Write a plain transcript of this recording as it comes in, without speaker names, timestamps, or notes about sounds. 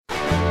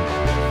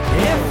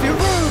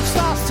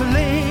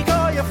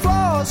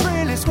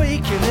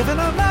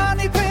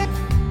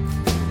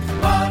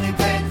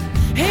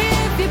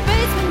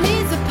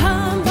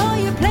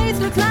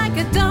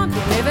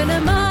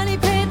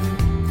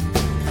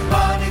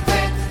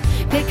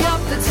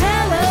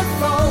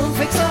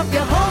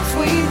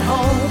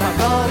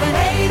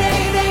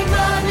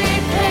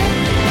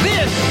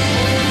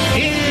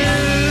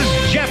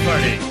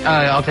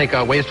I'll take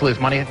ways to lose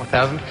money,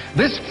 1,000.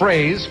 This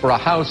phrase for a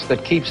house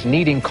that keeps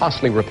needing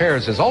costly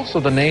repairs is also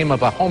the name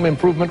of a home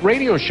improvement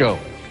radio show.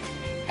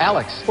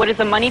 Alex. What is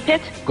a money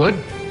pit? Good.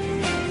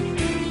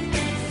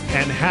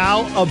 And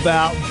how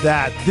about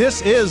that?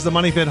 This is the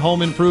Money Pit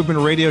Home Improvement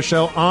Radio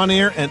Show, on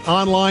air and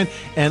online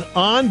and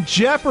on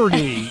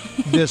Jeopardy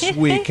this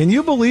week. Can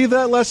you believe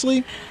that,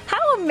 Leslie?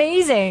 How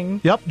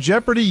amazing. Yep,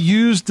 Jeopardy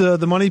used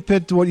the Money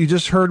Pit. What you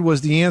just heard was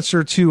the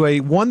answer to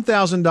a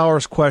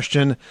 $1,000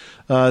 question.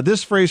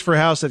 This phrase for a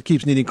house that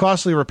keeps needing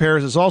costly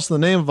repairs is also the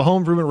name of a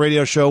home improvement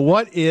radio show.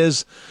 What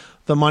is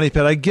the Money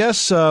Pit? I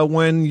guess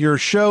when your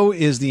show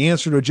is the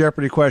answer to a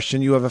Jeopardy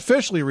question, you have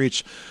officially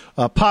reached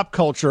pop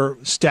culture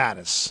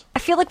status. I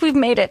feel like we've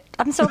made it.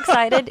 I'm so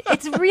excited.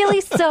 It's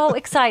really so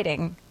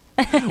exciting.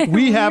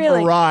 We have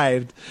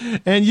arrived,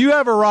 and you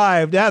have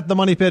arrived at the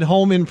Money Pit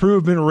Home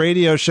Improvement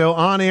Radio Show,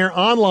 on air,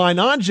 online,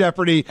 on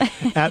Jeopardy,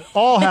 at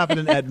all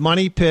happening at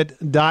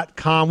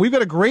moneypit.com. We've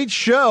got a great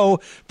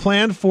show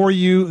planned for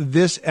you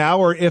this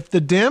hour. If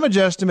the damage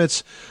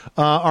estimates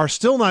are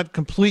still not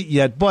complete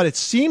yet, but it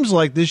seems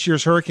like this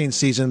year's hurricane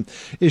season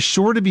is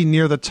sure to be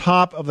near the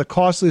top of the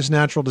costliest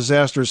natural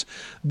disasters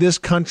this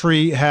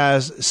country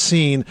has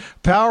seen.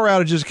 Power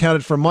outages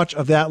accounted for much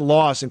of that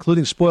loss,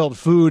 including spoiled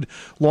food,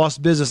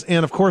 lost business,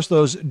 and, of course,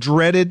 those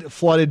dreaded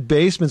flooded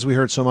basements we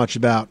heard so much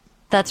about.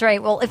 That's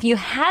right. Well, if you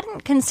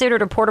hadn't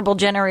considered a portable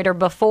generator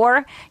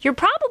before, you're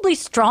probably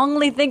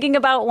strongly thinking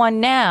about one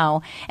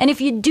now. And if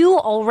you do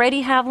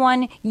already have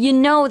one, you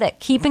know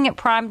that keeping it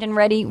primed and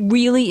ready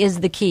really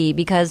is the key,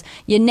 because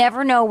you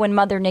never know when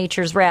Mother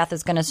Nature's wrath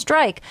is going to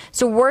strike.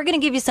 So we're going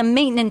to give you some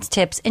maintenance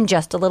tips in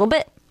just a little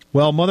bit.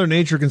 Well, Mother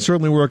Nature can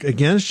certainly work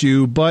against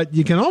you, but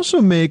you can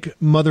also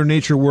make Mother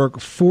Nature work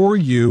for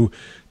you,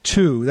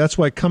 too. That's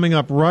why coming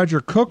up, Roger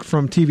Cook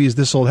from TV's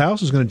This Old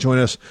House is going to join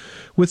us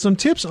with some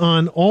tips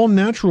on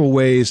all-natural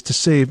ways to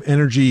save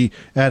energy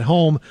at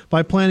home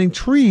by planting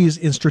trees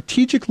in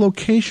strategic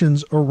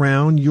locations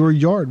around your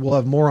yard. We'll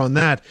have more on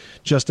that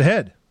just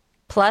ahead.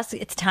 Plus,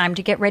 it's time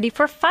to get ready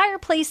for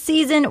Fireplace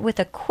season with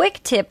a quick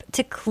tip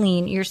to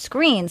clean your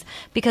screens,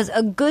 because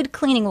a good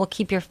cleaning will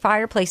keep your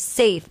fireplace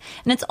safe,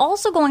 and it's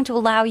also going to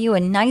allow you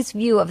a nice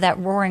view of that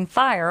roaring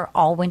fire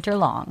all winter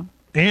long.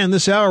 And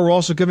this hour, we're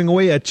also giving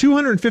away a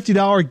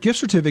 $250 gift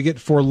certificate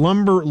for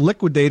Lumber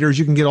Liquidators.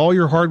 You can get all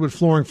your hardwood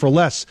flooring for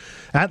less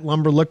at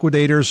Lumber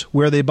Liquidators,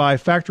 where they buy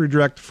factory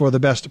direct for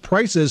the best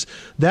prices.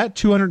 That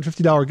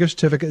 $250 gift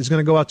certificate is going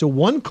to go out to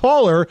one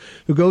caller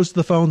who goes to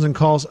the phones and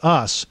calls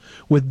us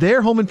with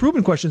their home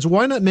improvement questions.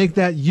 Why not make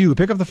that you?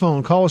 Pick up the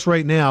phone. Call us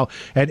right now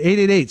at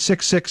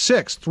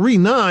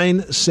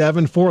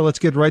 888-666-3974. Let's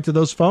get right to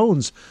those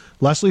phones.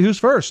 Leslie, who's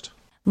first?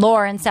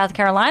 Laura in South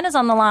Carolina is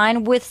on the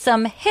line with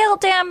some hail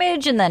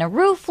damage and then a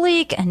roof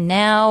leak and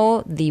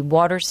now the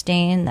water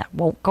stain that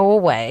won't go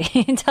away.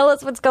 Tell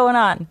us what's going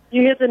on.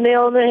 You hit the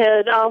nail on the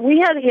head. We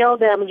had hail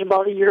damage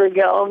about a year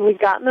ago, and we've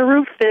gotten the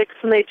roof fixed,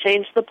 and they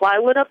changed the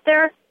plywood up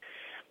there.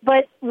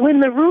 But when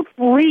the roof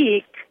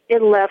leaked,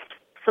 it left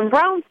some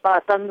brown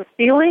spots on the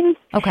ceiling.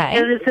 Okay.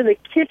 And it's in the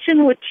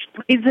kitchen, which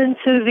leads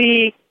into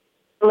the,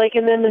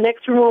 and then the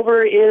next room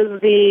over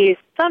is the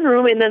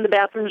sunroom, and then the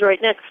bathroom's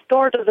right next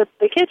door to the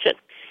kitchen.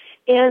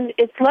 And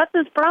it's left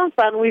this brown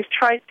spot, and we've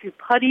tried to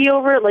putty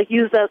over it,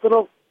 use that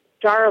little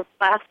jar of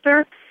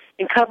plaster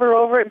and cover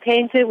over it and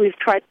paint it. We've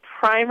tried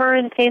primer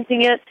and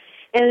painting it,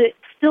 and it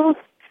still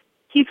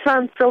keeps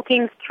on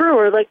soaking through,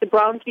 or the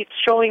brown keeps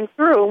showing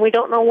through, and we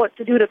don't know what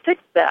to do to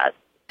fix that.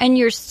 And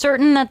you're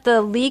certain that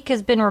the leak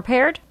has been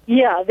repaired?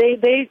 Yeah,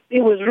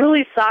 it was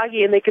really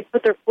soggy, and they could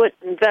put their foot,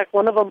 in fact,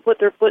 one of them put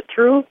their foot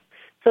through,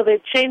 so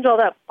they've changed all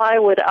that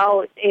plywood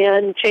out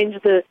and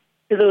changed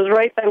because it was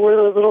right by where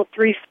those little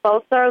three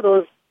spouts are,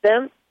 those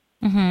vents,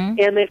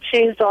 and they've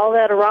changed all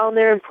that around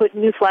there and put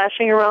new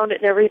flashing around it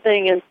and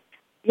everything. And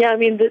yeah,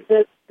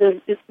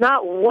 it's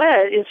not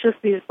wet; it's just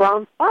these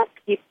brown spots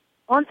keep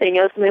haunting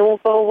us, and they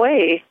won't go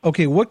away.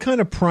 Okay, what kind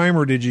of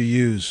primer did you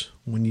use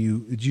did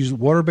you use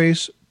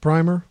water-based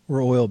primer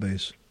or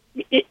oil-based?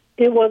 It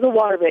was a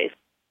water-based.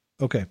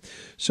 Okay,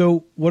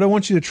 so what I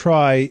want you to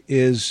try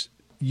is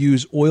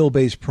use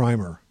oil-based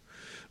primer,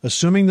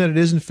 assuming that it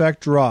is in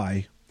fact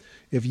dry.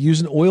 If you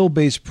use an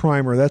oil-based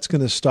primer, that's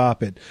going to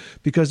stop it,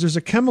 because there's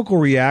a chemical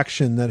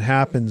reaction that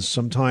happens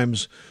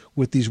sometimes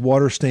with these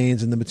water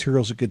stains and the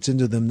materials that gets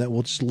into them that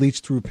will just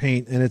leach through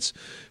paint, and it's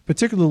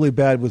particularly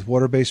bad with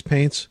water-based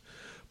paints.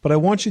 But I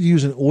want you to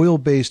use an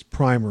oil-based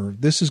primer.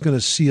 This is going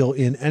to seal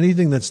in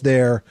anything that's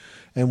there,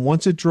 and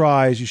once it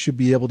dries, you should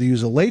be able to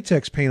use a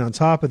latex paint on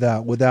top of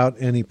that without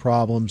any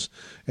problems,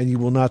 and you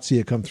will not see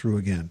it come through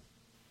again.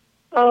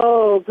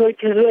 Oh, good,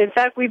 because in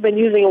fact, we've been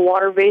using a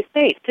water-based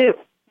paint, too.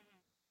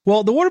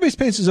 Well, the water-based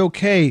paints is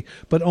okay,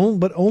 but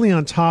only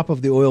on top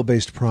of the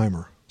oil-based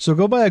primer. So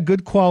go buy a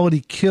good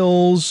quality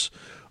Kills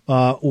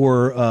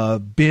or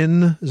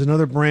Bin is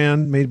another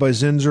brand made by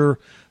Zinsser.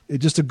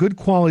 Just a good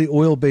quality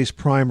oil-based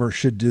primer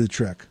should do the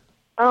trick.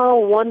 Oh,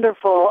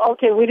 wonderful.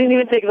 Okay, we didn't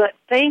even think of that.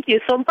 Thank you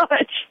so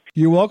much.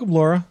 You're welcome,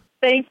 Laura.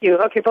 Thank you.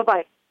 Okay,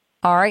 bye-bye.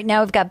 All right,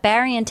 now we've got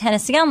Barry in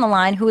Tennessee on the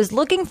line who is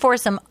looking for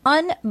some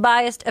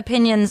unbiased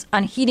opinions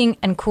on heating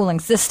and cooling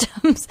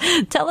systems.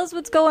 Tell us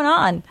what's going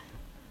on.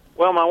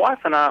 Well, my wife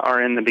and I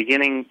are in the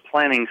beginning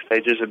planning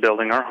stages of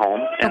building our home,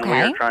 and we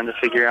are trying to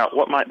figure out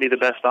what might be the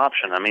best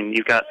option. I mean,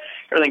 you've got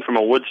everything from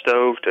a wood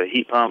stove to a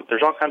heat pump.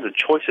 There's all kinds of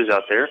choices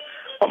out there.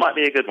 What might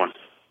be a good one?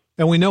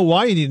 And we know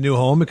why you need a new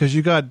home, because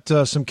you got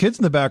some kids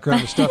in the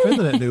background and stuff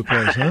into that new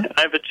place, huh?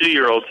 I have a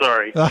 2-year-old,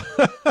 sorry.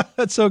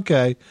 That's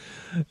okay.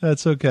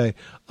 That's okay.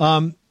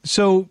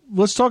 So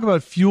let's talk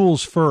about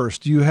fuels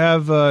first. Do you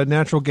have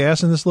natural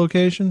gas in this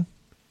location?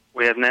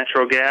 We have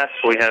natural gas.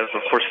 We have,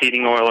 of course,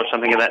 heating oil or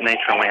something of that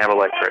nature, and we have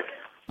electric.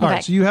 All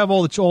right, so you have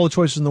all the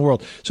choices in the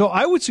world. So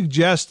I would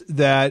suggest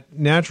that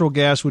natural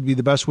gas would be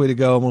the best way to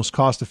go, most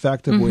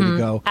cost-effective way to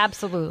go.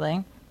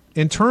 Absolutely.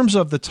 In terms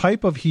of the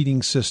type of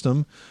heating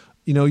system,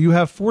 you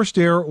have forced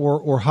air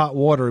or hot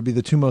water would be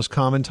the two most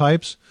common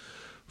types.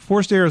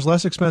 Forced air is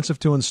less expensive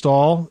to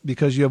install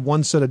because you have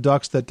one set of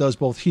ducts that does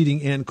both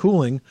heating and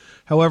cooling.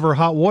 However,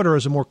 hot water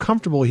is a more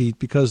comfortable heat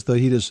because the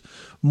heat is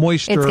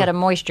moisture. It's got a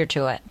moisture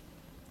to it.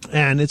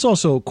 And it's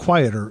also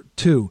quieter,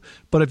 too.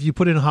 But if you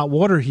put in hot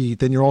water heat,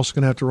 then you're also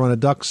going to have to run a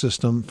duct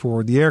system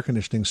for the air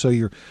conditioning. So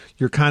you're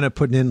kind of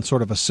putting in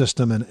sort of a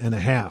system and a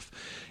half.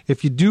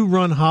 If you do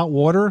run hot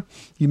water,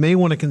 you may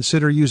want to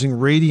consider using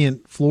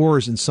radiant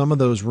floors in some of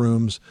those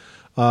rooms.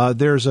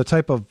 There's a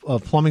type of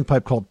plumbing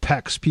pipe called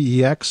PEX,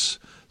 P-E-X,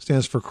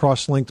 stands for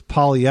cross-linked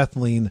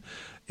polyethylene.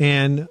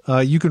 And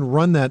you can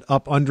run that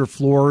up under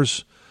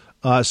floors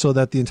so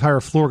that the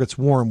entire floor gets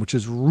warm, which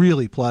is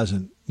really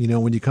pleasant.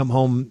 When you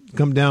come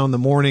down in the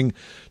morning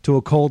to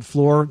a cold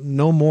floor,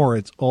 no more.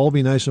 It's all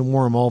be nice and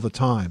warm all the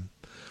time.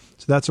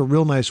 So that's a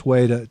real nice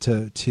way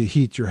to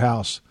heat your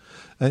house.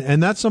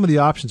 And that's some of the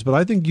options. But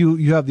I think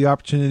you have the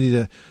opportunity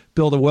to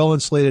build a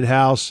well-insulated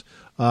house,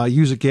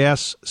 use a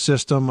gas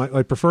system.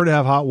 I'd prefer to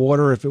have hot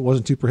water if it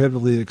wasn't too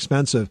prohibitively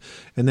expensive,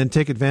 and then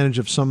take advantage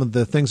of some of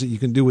the things that you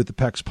can do with the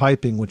PEX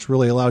piping, which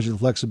really allows you the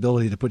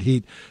flexibility to put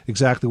heat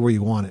exactly where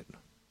you want it.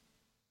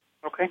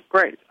 Okay,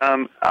 great.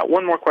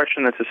 One more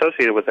question that's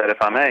associated with that, if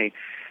I may.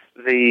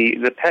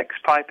 The PEX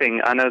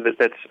piping, I know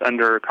that's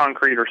under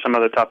concrete or some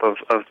other type of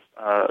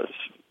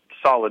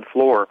solid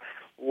floor.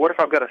 What if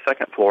I've got a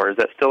second floor? Is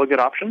that still a good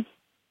option?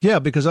 Yeah,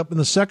 because up in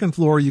the second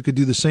floor, you could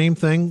do the same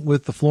thing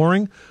with the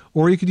flooring,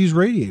 or you could use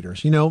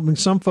radiators.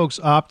 Some folks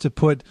opt to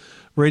put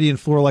radiant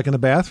floor like in a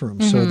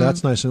bathroom, so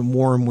that's nice and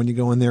warm when you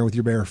go in there with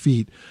your bare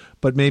feet.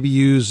 But maybe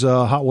use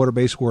hot water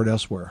baseboard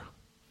elsewhere.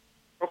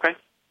 Okay.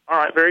 All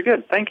right, very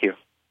good. Thank you.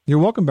 You're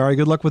welcome, Barry.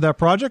 Good luck with that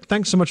project.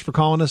 Thanks so much for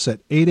calling us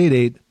at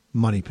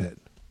 888-MONEY-PIT.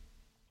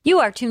 You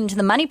are tuned to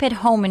the Money Pit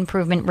Home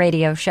Improvement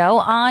Radio Show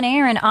on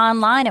air and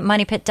online at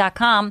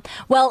MoneyPit.com.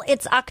 Well,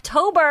 it's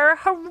October.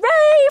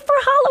 Hooray for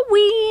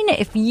Halloween.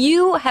 If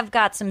you have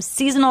got some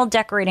seasonal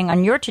decorating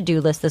on your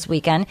to-do list this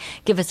weekend,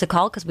 give us a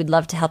call because we'd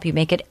love to help you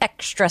make it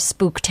extra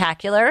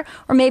spooktacular.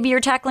 Or maybe you're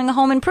tackling a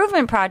home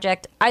improvement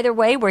project. Either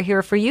way, we're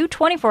here for you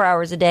 24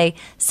 hours a day,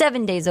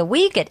 7 days a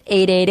week at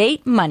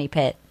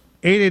 888-MONEY-PIT.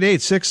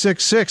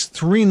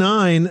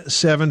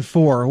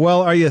 888-666-3974.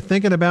 Well, are you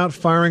thinking about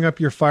firing up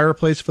your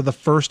fireplace for the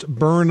first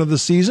burn of the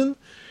season?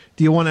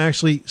 Do you want to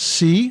actually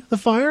see the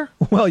fire?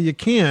 Well, you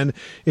can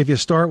if you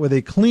start with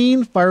a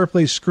clean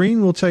fireplace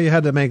screen. We'll tell you how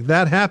to make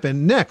that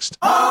happen next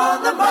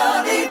on the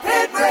Money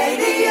Pit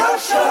Radio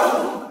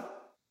Show.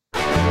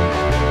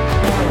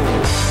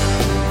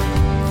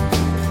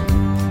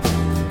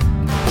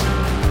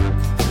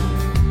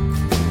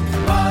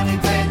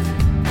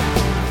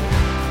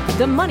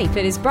 The Money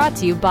Pit is brought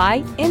to you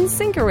by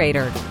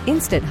InSinkErator,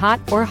 instant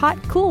hot or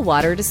hot cool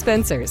water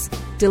dispensers,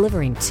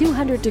 delivering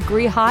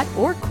 200-degree hot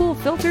or cool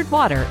filtered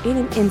water in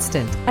an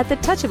instant at the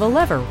touch of a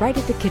lever right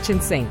at the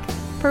kitchen sink.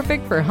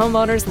 Perfect for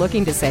homeowners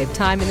looking to save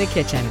time in the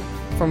kitchen.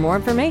 For more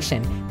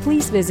information,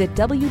 please visit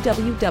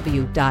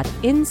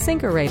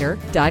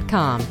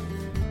www.insinkerator.com.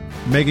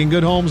 Making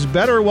good homes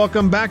better.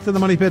 Welcome back to the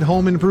Money Pit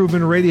Home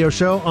Improvement Radio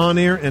Show on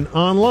air and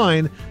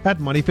online at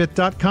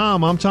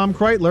MoneyPit.com. I'm Tom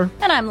Kreitler.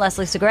 And I'm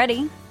Leslie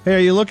Segretti. Hey, are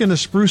you looking to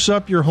spruce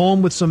up your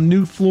home with some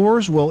new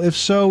floors? Well, if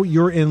so,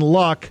 you're in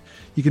luck.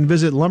 You can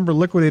visit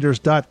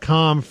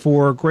lumberliquidators.com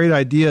for great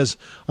ideas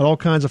on all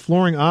kinds of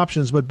flooring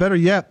options. But better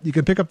yet, you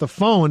can pick up the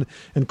phone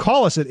and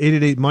call us at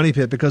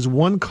 888-MONEY-PIT because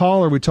one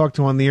caller we talked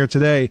to on the air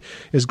today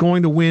is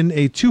going to win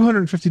a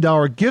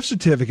 $250 gift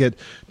certificate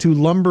to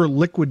Lumber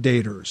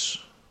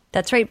Liquidators.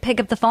 That's right. Pick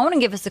up the phone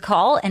and give us a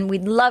call, and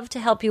we'd love to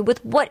help you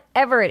with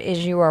whatever it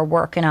is you are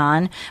working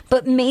on.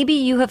 But maybe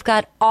you have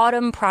got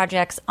autumn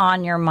projects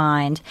on your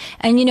mind,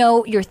 and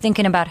you're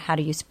thinking about how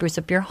do you spruce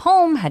up your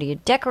home, how do you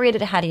decorate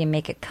it, how do you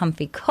make it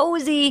comfy,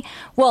 cozy.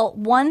 Well,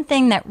 one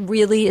thing that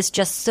really is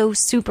just so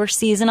super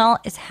seasonal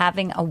is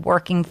having a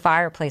working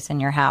fireplace in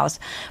your house.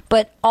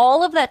 But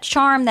all of that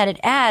charm that it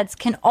adds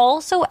can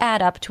also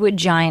add up to a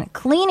giant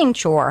cleaning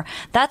chore.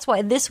 That's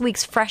why this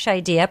week's fresh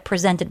idea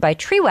presented by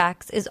Tree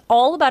Wax is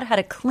all about out how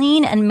to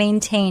clean and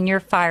maintain your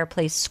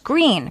Fireplace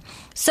screen.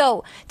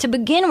 So, to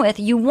begin with,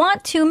 you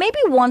want to, maybe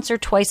once or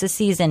twice a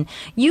season,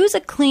 use a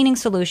cleaning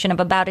solution of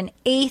about an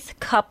 1/8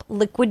 cup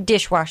liquid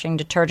dishwashing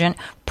detergent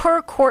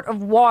per quart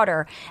of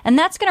water, and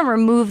that's going to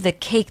remove the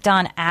caked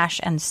on ash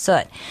and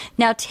soot.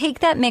 Now, take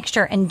that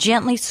mixture and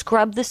gently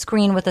scrub the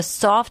screen with a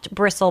soft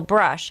bristle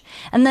brush,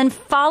 and then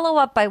follow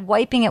up by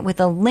wiping it with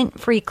a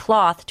lint-free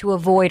cloth to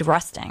avoid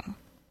rusting.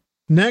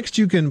 Next,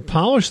 you can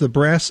polish the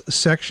brass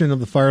section of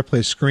the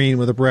Fireplace screen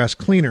with a brass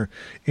cleaner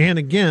and,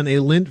 again, a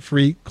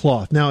lint-free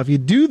cloth. Now, if you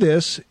do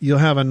this, you'll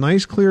have a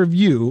nice clear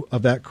view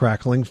of that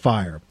crackling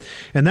fire.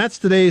 And that's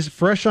today's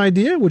fresh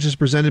idea, which is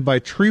presented by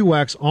Tree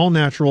Wax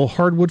All-Natural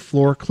Hardwood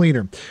Floor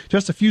Cleaner.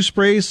 Just a few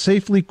sprays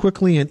safely,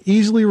 quickly, and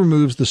easily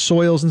removes the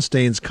soils and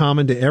stains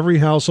common to every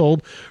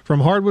household,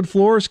 from hardwood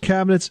floors,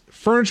 cabinets,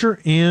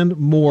 furniture, and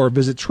more.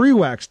 Visit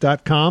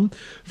treewax.com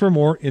for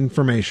more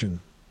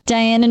information.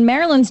 Diane in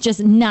Maryland's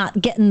just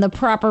not getting the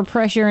proper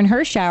pressure in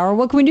her shower.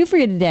 What can we do for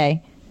you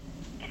today?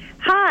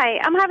 Hi,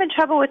 I'm having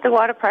trouble with the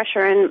water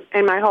pressure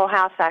in my whole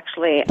house,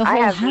 actually. I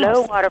have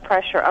low water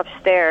pressure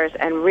upstairs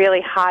and really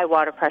high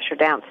water pressure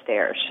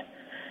downstairs.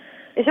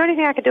 Is there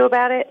anything I could do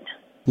about it?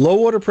 Low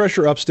water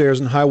pressure upstairs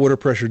and high water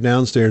pressure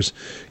downstairs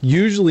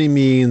usually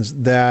means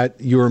that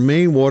your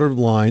main water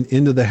line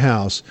into the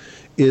house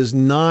is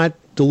not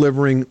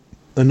delivering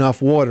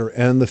enough water,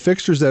 and the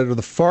fixtures that are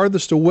the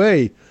farthest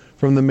away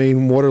from the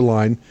main water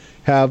line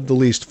have the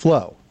least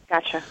flow.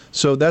 Gotcha.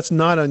 So that's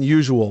not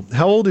unusual.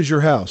 How old is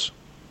your house?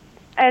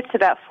 It's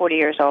about 40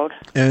 years old.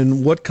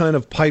 And what kind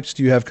of pipes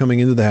do you have coming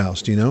into the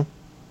house? Do you know?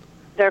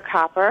 They're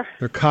copper.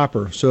 They're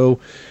copper. So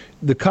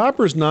the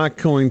copper is not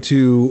going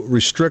to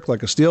restrict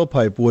like a steel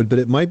pipe would, but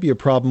it might be a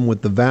problem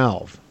with the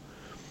valve.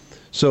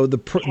 So the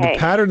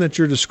pattern that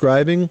you're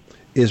describing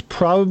is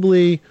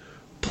probably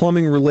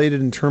plumbing related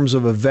in terms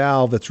of a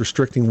valve that's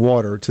restricting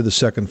water to the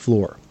second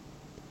floor.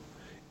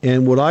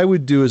 And what I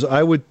would do is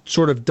I would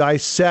sort of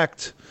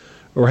dissect,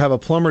 or have a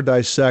plumber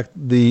dissect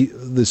the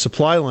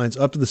supply lines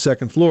up to the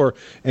second floor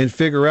and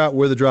figure out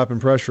where the drop in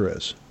pressure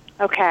is.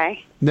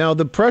 Okay. Now,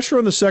 the pressure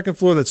on the second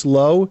floor that's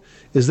low,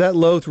 is that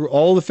low through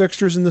all the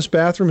fixtures in this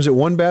bathroom? Is it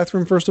one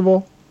bathroom, first of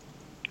all?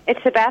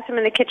 It's the bathroom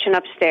and the kitchen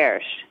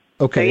upstairs.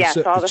 Okay, so, yes,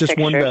 so all it's the just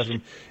fixtures. one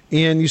bathroom.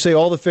 And you say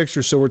all the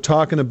fixtures, so we're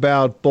talking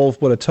about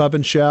both, what, a tub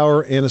and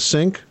shower and a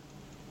sink?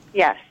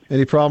 Yes.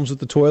 Any problems with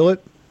the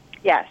toilet?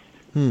 Yes.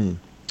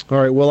 All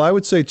right. Well, I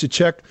would say to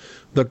check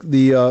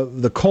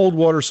the cold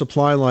water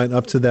supply line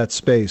up to that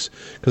space,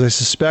 because I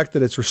suspect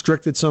that it's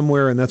restricted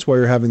somewhere, and that's why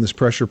you're having this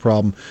pressure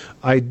problem.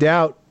 I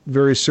doubt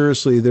very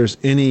seriously there's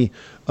any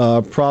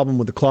problem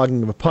with the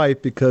clogging of a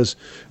pipe, because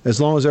as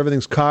long as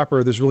everything's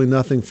copper, there's really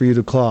nothing for you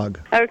to clog.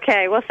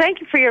 Okay. Well, thank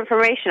you for your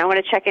information. I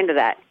want to check into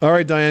that. All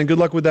right, Diane. Good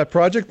luck with that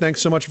project.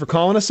 Thanks so much for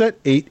calling us at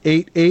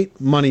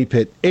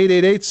 888-MONEY-PIT,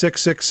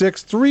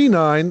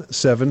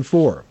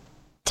 888-666-3974.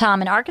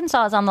 Tom in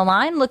Arkansas is on the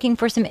line looking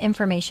for some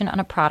information on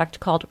a product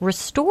called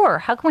Restore.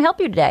 How can we help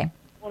you today?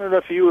 I wondered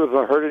if you have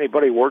heard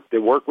anybody work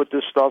with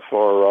this stuff,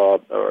 or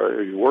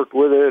you worked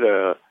with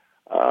it.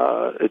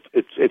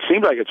 It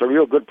seems like it's a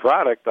real good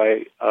product.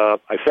 In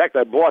fact,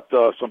 I bought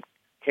some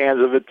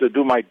cans of it to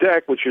do my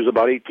deck, which is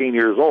about 18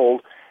 years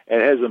old,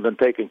 and hasn't been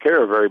taken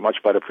care of very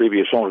much by the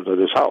previous owners of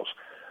this house.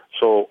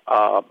 So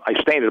I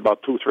stained it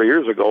about 2-3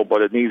 years ago,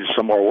 but it needs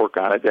some more work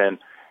on it. And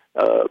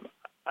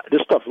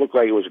this stuff looked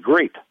like it was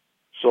great.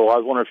 So I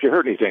was wondering if you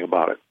heard anything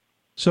about it.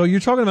 So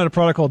you're talking about a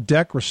product called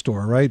Deck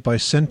Restore, right, by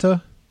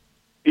Cinta?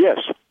 Yes.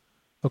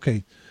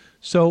 Okay.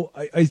 So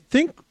I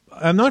think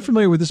I'm not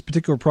familiar with this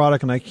particular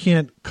product, and I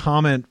can't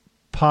comment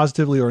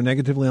positively or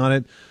negatively on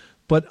it.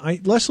 But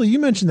Leslie, you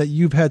mentioned that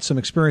you've had some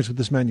experience with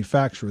this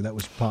manufacturer that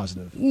was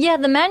positive. Yeah,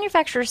 the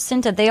manufacturer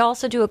Cinta, they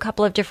also do a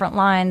couple of different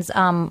lines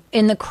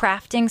in the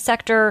crafting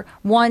sector.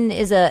 One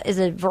is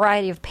a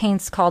variety of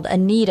paints called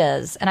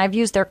Anita's, and I've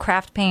used their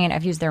craft paint,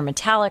 I've used their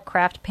metallic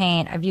craft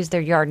paint, I've used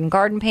their yard and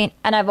garden paint,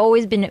 and I've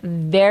always been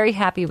very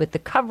happy with the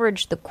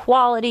coverage, the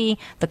quality,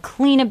 the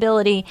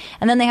cleanability.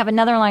 And then they have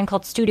another line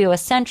called Studio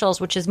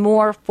Essentials, which is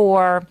more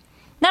for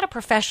not a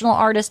professional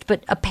artist,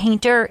 but a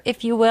painter,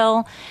 if you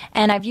will.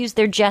 And I've used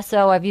their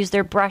gesso, I've used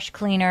their brush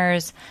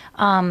cleaners,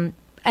 and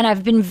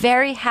I've been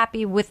very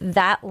happy with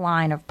that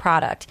line of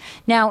product.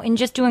 Now, in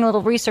just doing a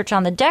little research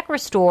on the Deck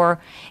Restore,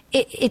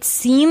 it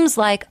seems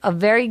like a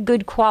very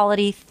good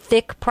quality,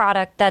 thick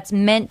product that's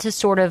meant to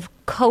sort of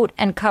coat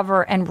and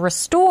cover and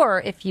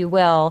restore, if you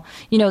will,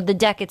 the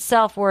deck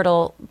itself, where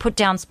it'll put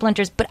down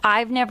splinters. But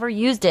I've never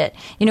used it.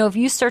 If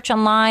you search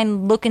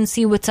online, look and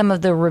see what some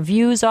of the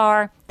reviews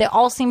are. They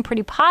all seem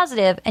pretty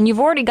positive, and you've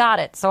already got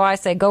it. So I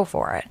say go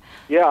for it.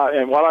 Yeah,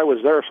 and while I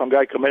was there, some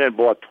guy come in and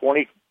bought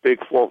 20 big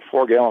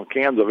 4-gallon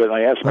cans of it, and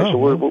I asked him, I said,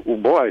 what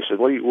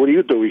do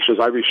you do? He says,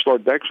 I restore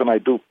decks, and I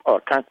do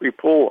concrete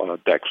pool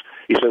decks.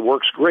 He said,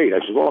 works great. I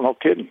said, well, no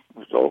kidding.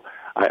 So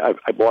I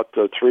bought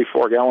 3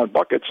 4-gallon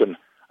buckets, and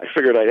I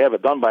figured I'd have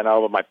it done by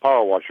now, but my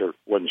power washer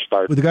wouldn't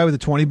start. With the guy with the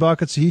 20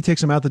 buckets, he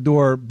takes them out the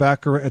door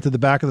back to the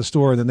back of the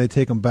store, and then they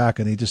take them back,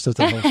 and he just does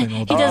the whole thing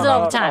all day. He does it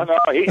all the time. No.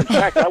 In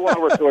fact, I went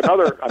over to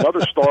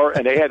another store,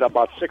 and they had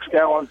about 6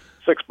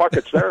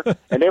 buckets there,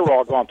 and they were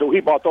all gone too. He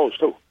bought those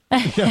too.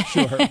 Yeah,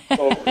 sure.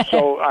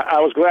 So I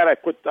was glad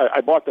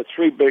I bought the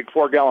 3 big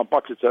 4-gallon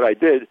buckets that I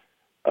did.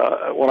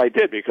 When I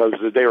did, because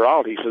they were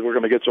out, he said, we're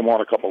going to get some more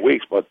in a couple of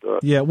weeks. But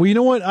yeah, well, you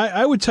know what?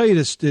 I would tell you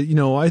this.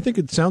 I think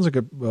it sounds like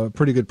a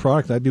pretty good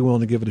product. I'd be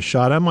willing to give it a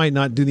shot. I might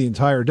not do the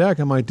entire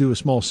deck. I might do a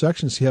small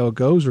section, see how it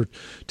goes, or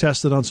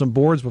test it on some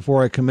boards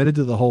before I committed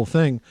to the whole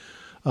thing.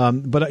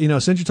 But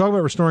since you're talking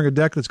about restoring a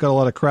deck that's got a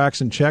lot of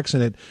cracks and checks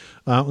in it,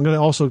 I'm going to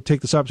also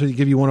take this opportunity to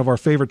give you one of our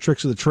favorite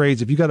tricks of the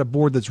trades. If you got a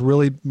board that's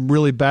really,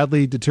 really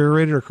badly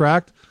deteriorated or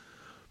cracked,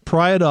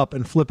 pry it up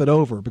and flip it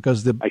over,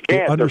 because I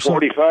can't. They're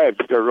 45.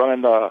 They're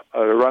running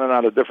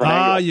on a different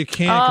angle. You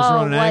can't because they're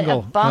on an angle.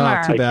 A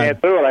bummer. Too bad. I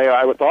can't do it.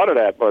 I would thought of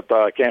that, but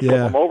I can't flip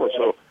them over.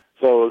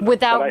 So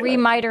without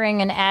remitering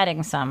and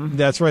adding some.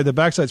 That's right. The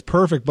backside's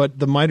perfect, but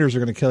the miters are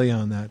going to kill you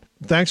on that.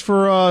 Thanks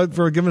for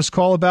giving us a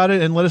call about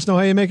it, and let us know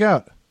how you make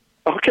out.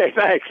 Okay,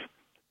 thanks.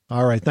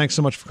 All right. Thanks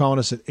so much for calling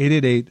us at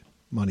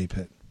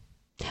 888-MONEY-PIT.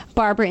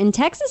 Barbara in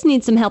Texas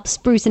needs some help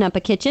sprucing up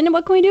a kitchen.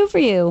 What can we do for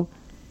you?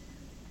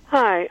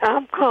 Hi,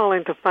 I'm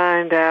calling to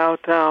find out.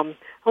 I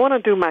want to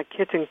do my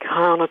kitchen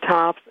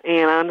countertops,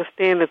 and I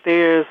understand that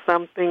there's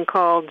something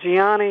called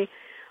Gianni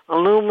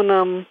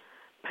aluminum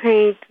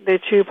paint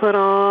that you put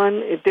on.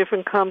 It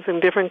comes in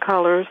different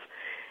colors,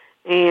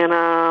 and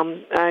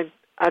I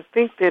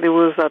think that it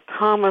was a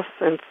Thomas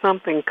and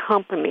something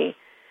company.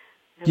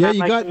 And yeah,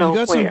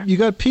 you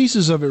got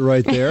pieces of it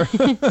right there.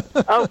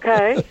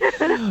 Okay.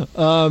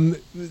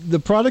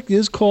 The product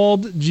is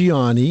called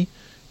Gianni.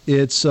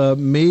 It's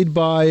made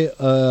by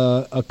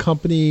a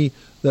company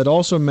that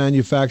also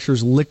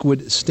manufactures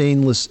liquid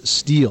stainless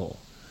steel.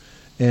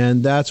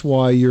 And that's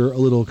why you're a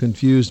little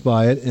confused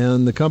by it.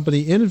 And the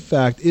company, in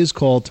fact, is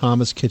called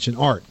Thomas Kitchen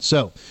Art.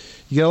 So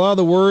you get a lot of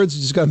the words,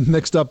 you just got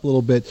mixed up a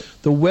little bit.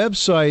 The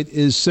website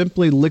is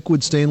simply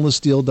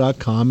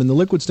liquidstainlesssteel.com. And the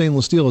liquid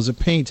stainless steel is a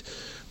paint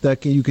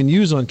that you can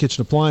use on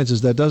kitchen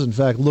appliances that does, in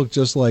fact, look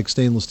just like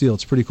stainless steel.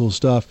 It's pretty cool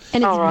stuff.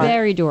 And it's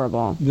very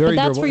durable. But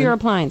that's for your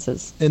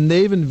appliances. And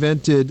they've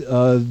invented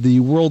the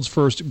world's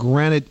first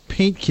granite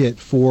paint kit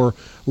for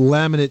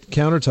laminate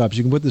countertops.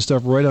 You can put this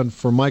stuff right on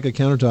Formica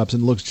countertops,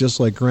 and it looks just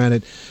like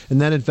granite.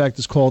 And that, in fact,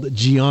 is called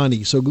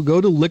Gianni. So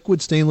go to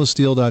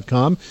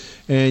liquidstainlesssteel.com,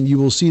 and you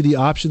will see the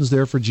options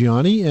there for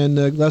Gianni.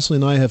 And Leslie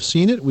and I have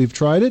seen it. We've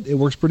tried it. It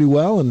works pretty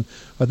well, and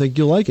I think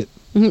you'll like it.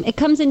 Mm-hmm. It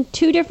comes in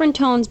 2 different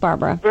tones,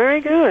 Barbara.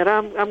 Very good.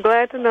 I'm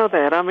glad to know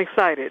that. I'm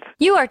excited.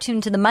 You are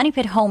tuned to the Money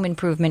Pit Home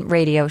Improvement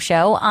Radio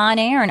Show, on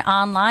air and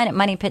online at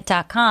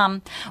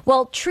MoneyPit.com.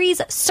 Well,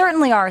 trees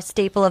certainly are a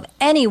staple of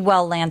any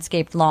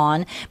well-landscaped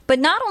lawn, but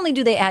not only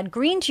do they add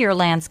green to your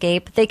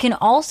landscape, they can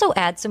also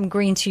add some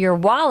green to your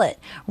wallet.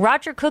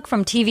 Roger Cook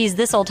from TV's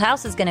This Old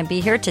House is going to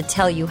be here to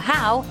tell you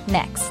how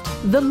next.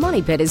 The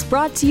Money Pit is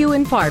brought to you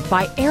in part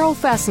by Arrow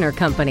Fastener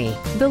Company,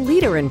 the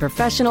leader in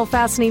professional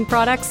fastening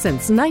products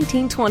since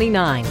 1929.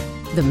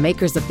 The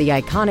makers of the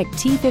iconic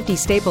T50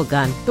 staple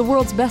gun, the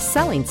world's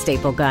best-selling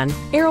staple gun,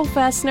 Arrow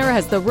Fastener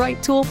has the right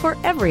tool for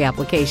every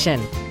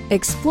application.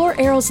 Explore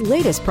Arrow's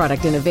latest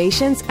product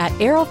innovations at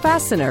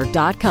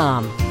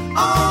arrowfastener.com.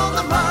 On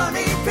the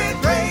Money Pit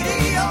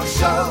Radio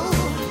Show,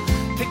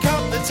 pick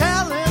up the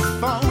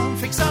telephone,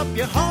 fix up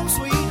your home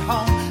sweet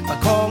home by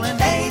calling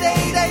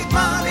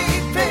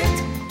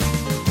 888-MONEY-PIT.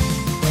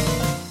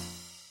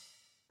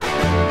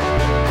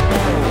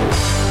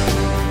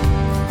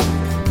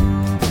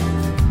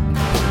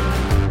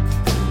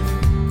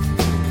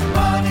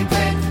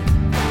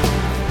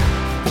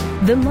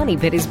 The Money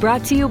Pit is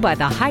brought to you by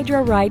the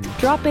Hydro-Right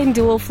Drop-In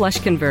Dual Flush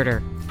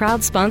Converter.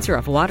 Proud sponsor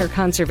of Water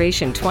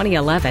Conservation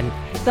 2011,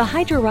 the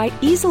Hydro-Right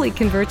easily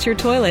converts your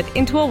toilet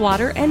into a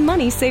water and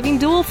money-saving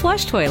dual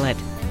flush toilet.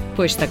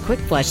 Push the quick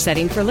flush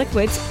setting for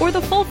liquids or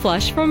the full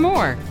flush for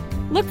more.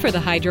 Look for the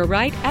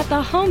Hydro-Right at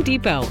the Home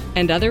Depot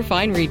and other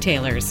fine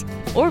retailers.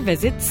 Or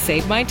visit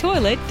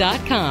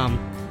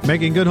SaveMyToilet.com.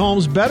 Making good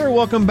homes better.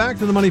 Welcome back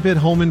to the Money Pit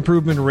Home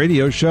Improvement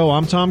Radio Show.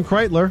 I'm Tom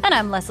Kreitler. And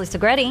I'm Leslie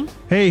Segretti.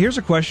 Hey, here's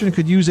a question.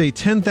 Could use a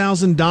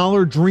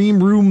 $10,000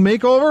 dream room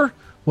makeover?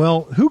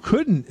 Well, who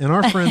couldn't? And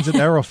our friends at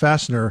Arrow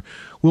Fastener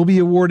will be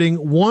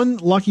awarding one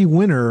lucky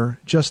winner,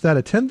 just that,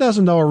 a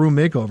 $10,000 room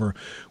makeover,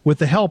 with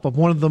the help of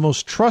one of the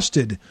most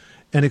trusted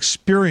and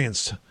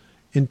experienced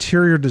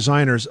interior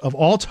designers of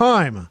all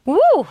time. Woo!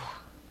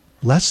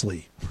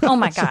 Leslie. Oh,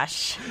 my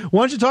gosh.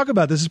 Why don't you talk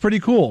about this? This is pretty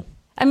cool.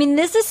 I mean,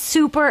 this is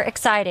super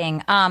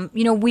exciting.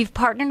 We've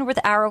partnered with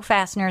Arrow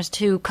Fasteners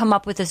to come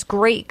up with this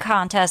great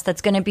contest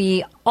that's going to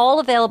be all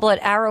available at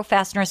Arrow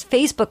Fasteners'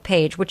 Facebook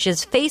page, which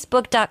is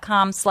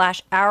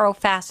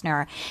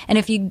facebook.com/ArrowFastener. And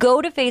if you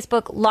go to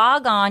Facebook,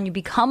 log on, you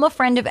become a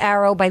friend of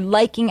Arrow by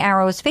liking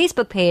Arrow's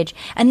Facebook page,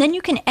 and then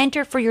you can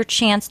enter for your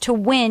chance to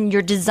win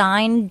your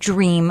design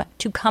dream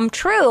to come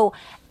true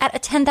at a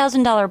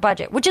 $10,000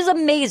 budget, which is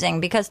amazing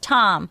because,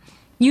 Tom,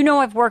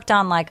 I've worked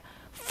on like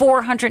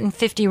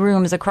 450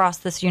 rooms across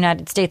this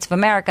United States of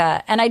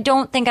America, and I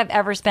don't think I've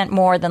ever spent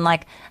more than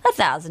like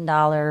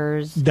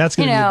 $1,000. That's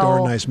going to be a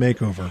darn nice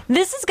makeover.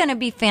 This is going to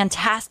be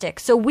fantastic.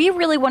 So we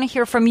really want to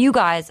hear from you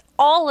guys,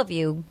 all of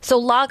you. So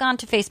log on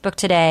to Facebook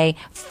today,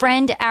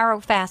 friend Arrow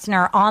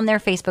Fastener on their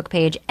Facebook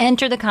page,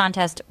 enter the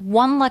contest.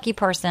 One lucky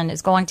person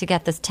is going to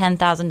get this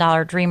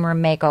 $10,000 dream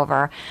room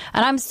makeover.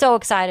 And I'm so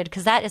excited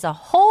because that is a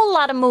whole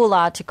lot of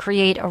moolah to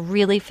create a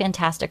really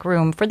fantastic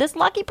room for this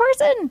lucky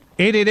person.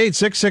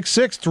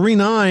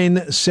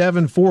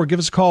 888-666-3974. Give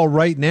us a call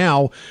right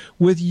now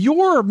with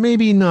your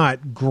maybe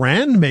not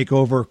grand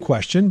makeover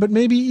question, but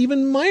maybe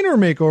even minor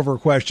makeover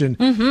question.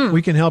 Mm-hmm.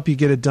 We can help you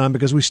get it done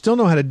because we still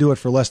know how to do it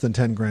for less than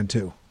 10 grand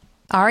too.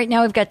 All right,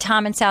 now we've got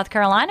Tom in South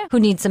Carolina who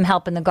needs some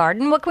help in the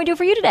garden. What can we do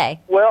for you today?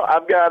 Well,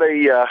 I've got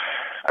a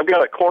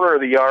corner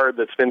of the yard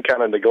that's been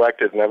kind of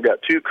neglected, and I've got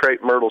 2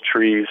 crepe myrtle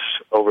trees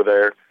over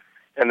there,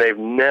 and they've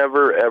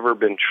never ever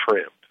been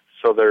trimmed.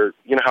 So they're,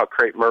 you know how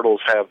crepe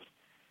myrtles have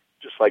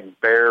just like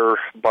bare,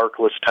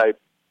 barkless type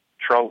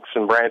trunks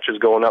and branches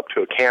going up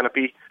to a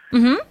canopy.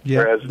 Mm-hmm. Yeah,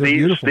 whereas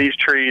these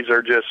trees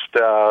are just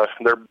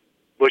they're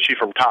bushy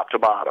from top to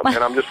bottom,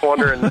 and I'm just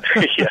wondering.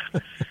 Yeah,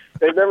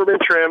 they've never been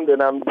trimmed,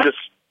 and I'm just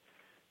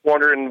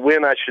wondering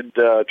when I should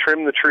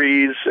trim the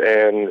trees,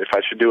 and if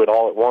I should do it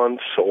all at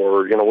once,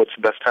 or what's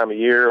the best time of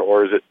year,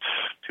 or is it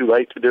too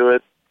late to do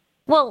it?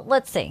 Well,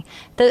 let's see.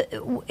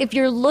 If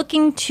you're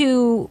looking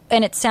to,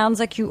 and it sounds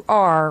like you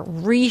are,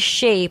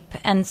 reshape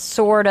and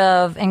sort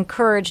of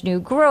encourage new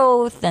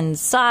growth and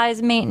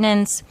size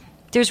maintenance,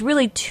 there's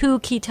really 2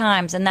 key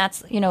times, and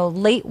that's,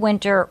 late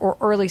winter or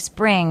early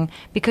spring,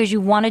 because you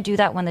want to do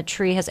that when the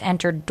tree has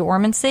entered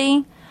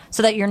dormancy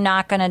so that you're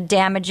not going to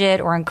damage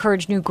it or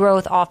encourage new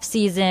growth off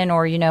season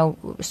or,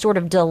 sort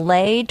of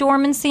delay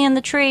dormancy in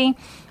the tree.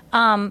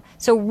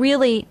 So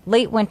really,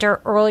 late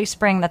winter, early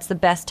spring, that's the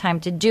best time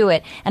to do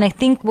it. And I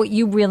think what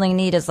you really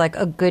need is like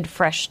a good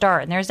fresh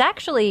start. And there's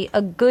actually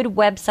a good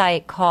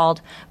website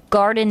called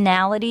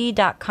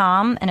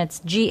Gardenality.com, and it's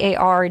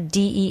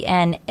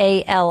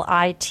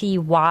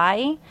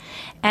GARDENALITY.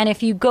 And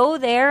if you go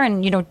there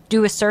and,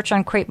 do a search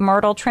on crepe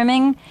myrtle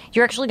trimming,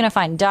 you're actually going to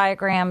find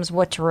diagrams,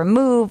 what to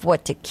remove,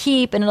 what to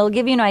keep, and it'll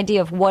give you an idea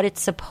of what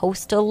it's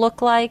supposed to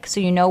look like so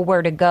you know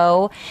where to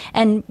go.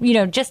 And,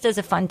 just as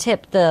a fun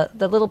tip, the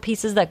little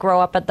pieces that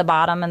grow up at the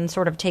bottom and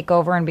sort of take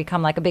over and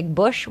become like a big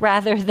bush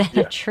rather than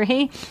a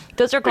tree,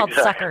 those are called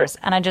suckers,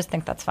 and I just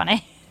think that's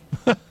funny.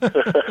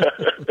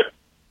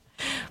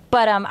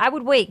 But I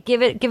would wait.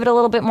 Give it a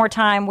little bit more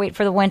time. Wait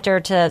for the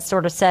winter to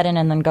sort of set in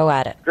and then go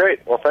at it.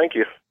 Great. Well, thank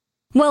you.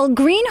 Well,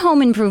 green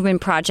home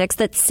improvement projects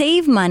that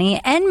save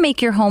money and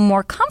make your home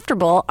more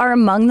comfortable are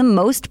among the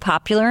most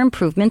popular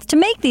improvements to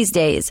make these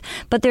days.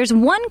 But there's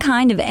one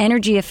kind of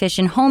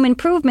energy-efficient home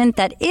improvement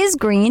that is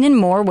green in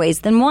more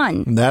ways than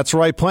one. That's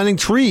right. Planting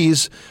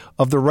trees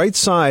of the right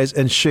size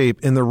and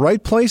shape in the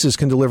right places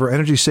can deliver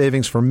energy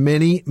savings for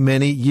many,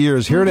 many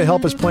years. Here to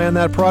help us plan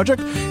that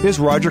project is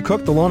Roger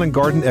Cook, the lawn and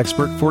garden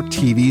expert for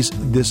TV's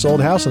This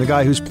Old House, and a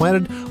guy who's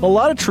planted a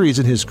lot of trees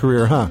in his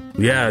career, huh?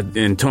 Yeah,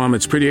 and Tom,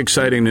 it's pretty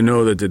exciting to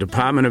know that the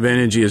Department of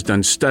Energy has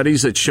done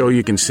studies that show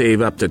you can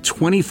save up to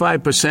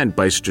 25%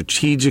 by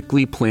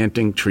strategically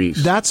planting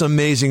trees. That's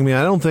amazing. I mean,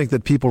 I don't think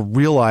that people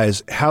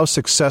realize how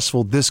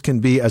successful this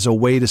can be as a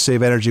way to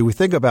save energy. We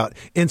think about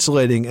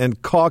insulating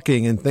and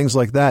caulking and things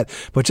like that,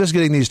 but just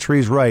getting these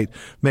trees right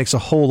makes a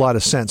whole lot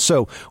of sense.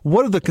 So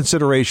what are the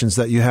considerations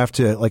that you have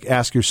to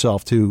ask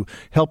yourself to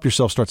help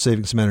yourself start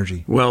saving some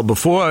energy? Well,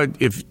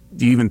 if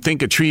you even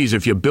think of trees,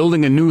 if you're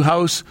building a new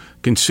house,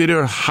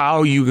 consider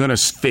how you're going to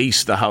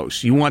face the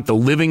house. You want the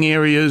living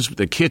areas,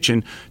 the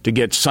kitchen, to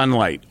get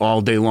sunlight all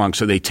day long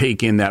so they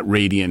take in that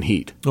radiant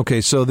heat.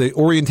 Okay, so the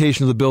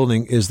orientation of the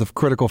building is the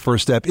critical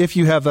first step if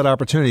you have that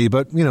opportunity,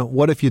 but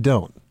what if you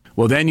don't?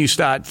 Well, then you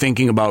start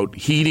thinking about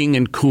heating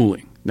and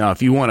cooling. Now,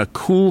 if you want to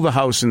cool the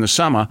house in the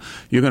summer,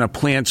 you're going to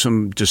plant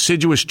some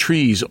deciduous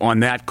trees on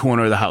that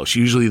corner of the house,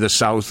 usually the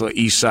south or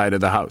east side of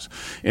the house.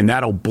 And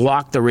that'll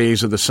block the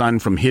rays of the sun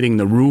from hitting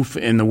the roof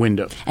and the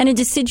window. And a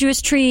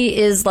deciduous tree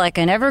is like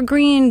an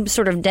evergreen,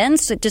 sort of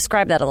dense?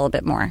 Describe that a little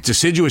bit more.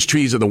 Deciduous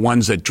trees are the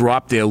ones that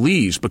drop their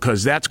leaves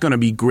because that's going to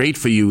be great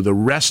for you the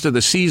rest of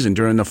the season.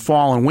 During the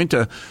fall and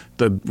winter,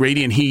 the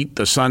radiant heat,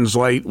 the sun's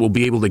light will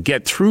be able to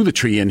get through the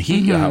tree and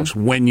heat your house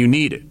when you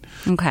need it.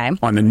 Okay.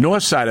 On the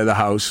north side of the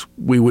house,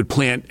 we would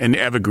plant an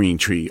evergreen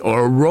tree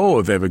or a row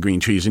of evergreen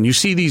trees. And you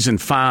see these in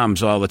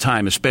farms all the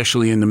time,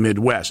 especially in the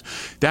Midwest.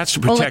 That's to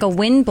protect... like a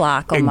wind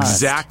block almost.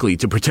 Exactly,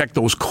 to protect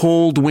those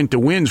cold winter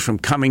winds from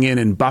coming in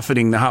and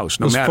buffeting the house.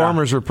 Those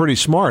farmers are pretty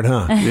smart,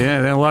 huh?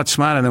 Yeah, they're a lot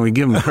smarter than we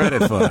give them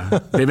credit for.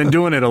 They've been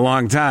doing it a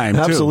long time,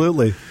 too.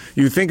 Absolutely.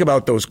 You think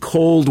about those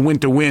cold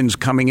winter winds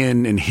coming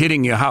in and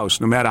hitting your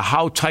house, no matter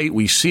how tight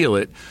we seal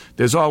it,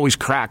 there's always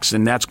cracks,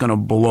 and that's going to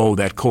blow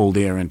that cold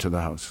air into the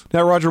house.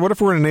 Now, Roger, what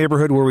if we're in a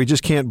neighborhood where we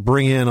just can't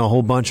bring in a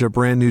whole bunch of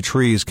brand new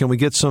trees? Can we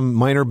get some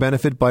minor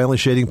benefit by only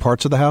shading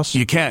parts of the house?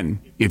 You can.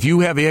 If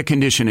you have air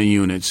conditioning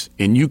units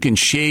and you can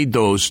shade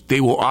those,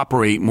 they will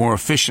operate more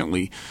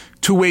efficiently.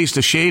 2 ways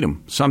to shade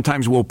them.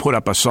 Sometimes we'll put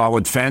up a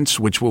solid fence,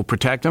 which will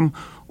protect them,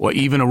 or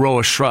even a row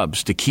of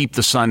shrubs to keep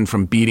the sun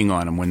from beating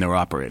on them when they're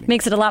operating.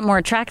 Makes it a lot more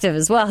attractive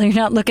as well. You're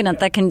not looking at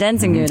that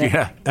condensing unit.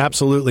 Yeah,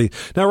 absolutely.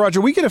 Now, Roger,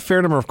 we get a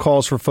fair number of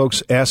calls for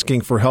folks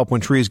asking for help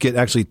when trees get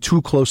actually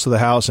too close to the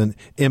house and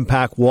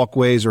impact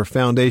walkways or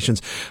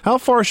foundations. How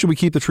far should we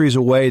keep the trees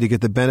away to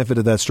get the benefit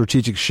of that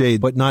strategic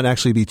shade, but not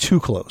actually be too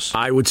close?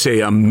 I would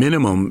say a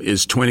minimum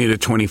is 20 to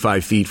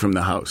 25 feet from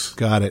the house.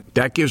 Got it.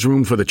 That gives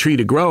room for the tree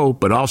to grow,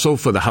 but also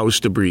for the house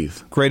to breathe.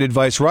 Great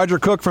advice. Roger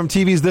Cook from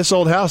TV's This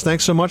Old House,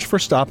 thanks so much for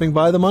stopping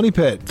by the Money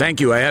Pit. Thank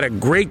you. I had a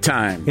great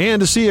time.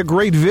 And to see a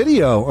great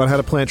video on how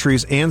to plant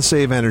trees and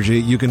save energy,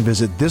 you can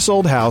visit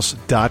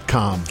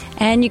thisoldhouse.com.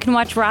 And you can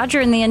watch Roger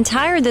and the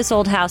entire This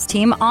Old House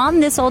team on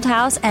This Old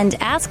House and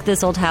Ask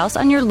This Old House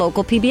on your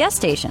local PBS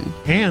station.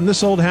 And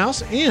This Old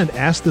House and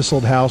Ask This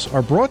Old House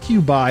are brought to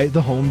you by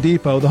the Home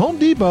Depot. The Home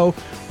Depot,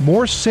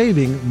 more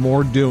saving,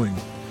 more doing.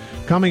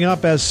 Coming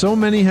up, as so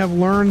many have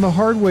learned the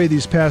hard way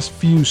these past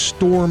few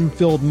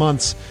storm-filled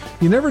months,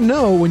 you never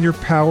know when your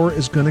power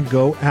is going to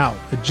go out.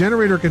 A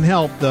generator can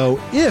help, though,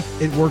 if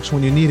it works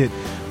when you need it.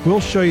 We'll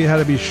show you how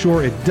to be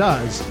sure it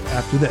does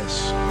after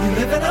this. You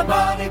live in a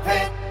money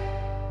pit.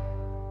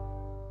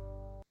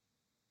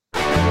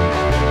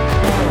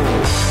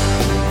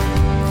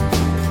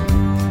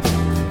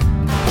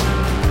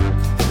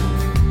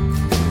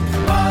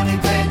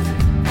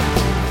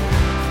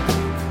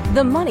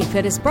 The Money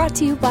Pit is brought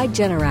to you by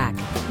Generac,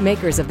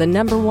 makers of the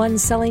 #1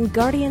 selling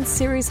Guardian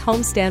Series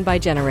home standby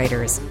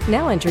generators.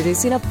 Now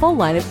introducing a full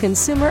line of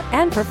consumer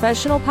and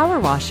professional power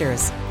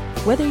washers.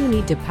 Whether you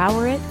need to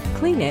power it,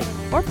 clean it,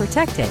 or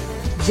protect it,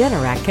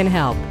 Generac can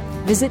help.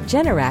 Visit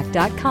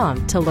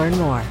Generac.com to learn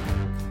more.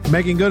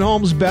 Making good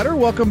homes better.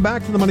 Welcome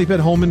back to the Money Pit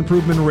Home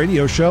Improvement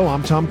Radio Show.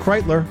 I'm Tom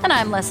Kreitler. And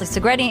I'm Leslie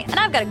Segretti, and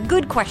I've got a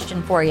good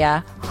question for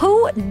you.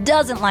 Who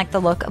doesn't like the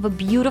look of a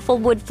beautiful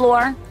wood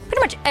floor?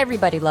 Pretty much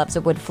everybody loves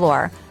a wood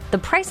floor. The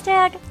price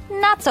tag,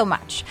 not so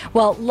much.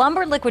 Well,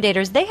 Lumber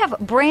Liquidators, they have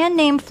brand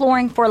name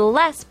flooring for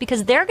less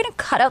because they're going to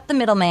cut out the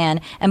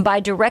middleman and buy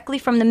directly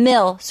from the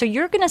mill, so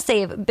you're going to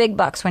save big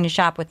bucks when you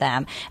shop with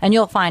them. And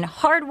you'll find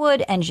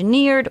hardwood,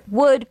 engineered,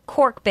 wood,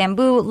 cork,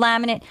 bamboo,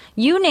 laminate,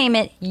 you name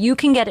it, you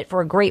can get it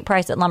for a great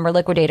price at Lumber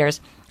Liquidators.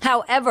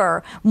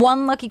 However,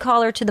 one lucky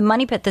caller to the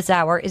Money Pit this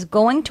hour is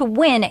going to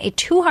win a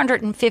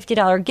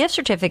 $250 gift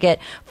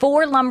certificate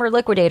for Lumber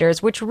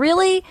Liquidators, which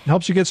really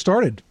helps you get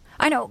started.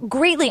 I know,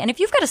 greatly. And if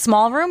you've got a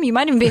small room, you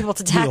might even be able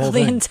to tackle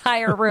the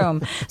entire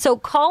room. So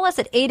call us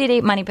at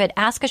 888-MONEY-PIT,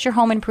 ask us your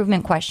home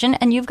improvement question,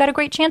 and you've got a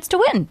great chance to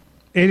win.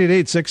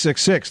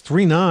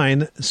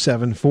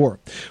 888-666-3974.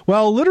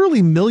 Well,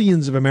 literally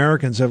millions of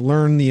Americans have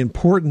learned the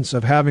importance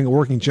of having a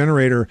working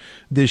generator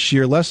this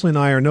year. Leslie and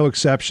I are no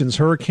exceptions.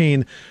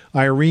 Hurricane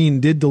Irene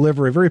did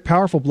deliver a very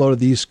powerful blow to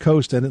the East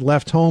Coast, and it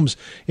left homes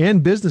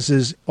and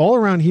businesses all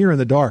around here in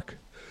the dark.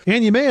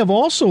 And you may have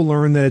also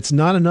learned that it's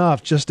not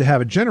enough just to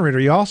have a generator.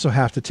 You also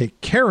have to take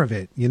care of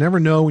it. You never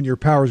know when your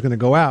power is going to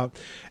go out.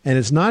 And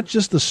it's not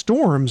just the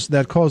storms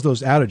that cause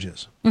those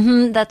outages.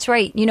 That's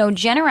right. You know,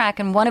 Generac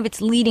and one of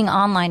its leading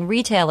online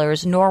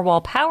retailers,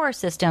 Norwal Power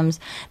Systems,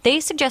 they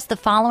suggest the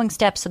following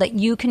steps so that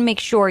you can make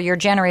sure your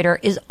generator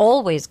is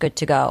always good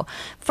to go.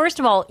 First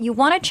of all, you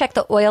want to check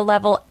the oil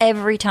level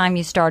every time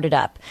you start it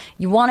up.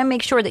 You want to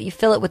make sure that you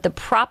fill it with the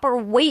proper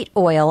weight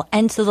oil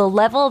and to the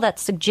level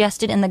that's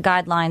suggested in the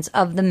guidelines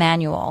of the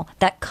manual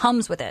that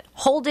comes with it.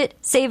 Hold it,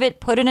 save it,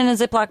 put it in a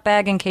Ziploc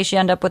bag in case you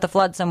end up with a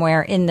flood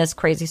somewhere in this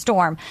crazy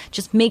storm.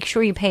 Just make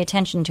sure you pay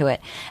attention to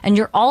it. And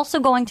you're also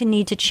going to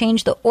need to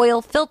change the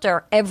oil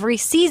filter every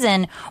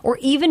season, or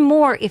even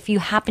more if you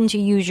happen to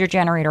use your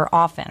generator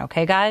often.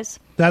 Okay, guys?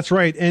 That's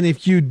right. And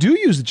if you do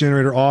use the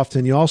generator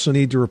often, you also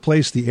need to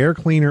replace the air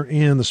cleaner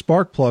and the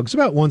spark plugs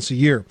about once a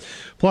year.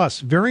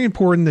 Plus, very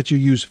important that you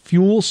use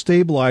fuel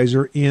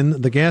stabilizer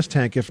in the gas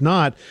tank. If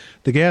not,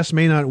 the gas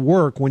may not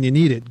work when you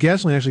need it.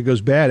 Gasoline actually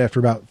goes bad after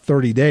about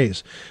 30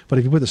 days. But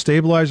if you put the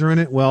stabilizer in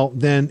it, well,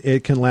 then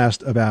it can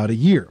last about a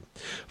year.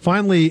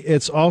 Finally,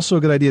 it's also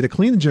a good idea to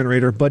clean the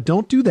generator, but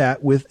don't do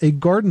that with a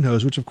garden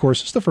hose, which, of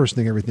course, is the first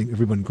thing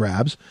everyone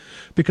grabs,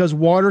 because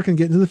water can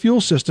get into the fuel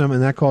system,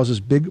 and that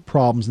causes big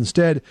problems.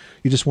 Instead,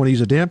 you just want to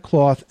use a damp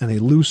cloth and a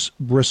loose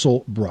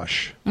bristle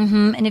brush.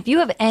 And if you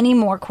have any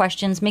more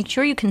questions, make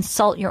sure you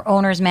consult your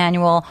owner's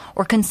manual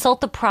or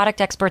consult the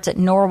product experts at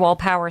Norwal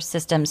Power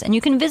Systems, and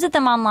you can visit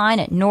them online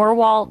at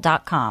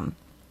norwal.com.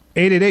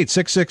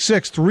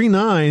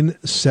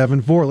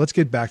 888-666-3974. Let's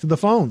get back to the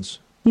phones.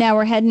 Now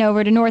we're heading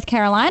over to North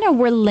Carolina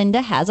where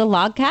Linda has a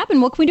log cabin.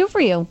 What can we do for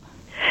you?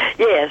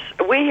 Yes,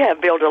 we have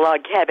built a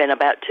log cabin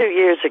about 2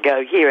 years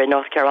ago here in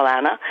North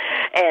Carolina,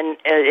 and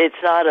it's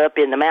not up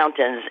in the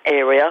mountains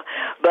area,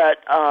 but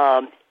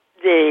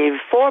the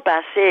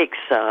 4x6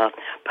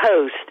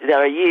 posts that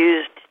are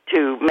used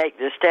to make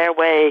the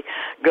stairway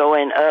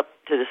going up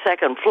to the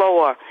second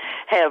floor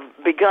have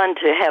begun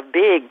to have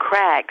big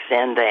cracks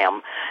in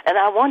them. And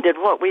I wondered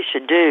what we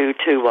should do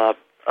to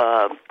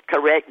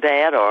correct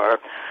that or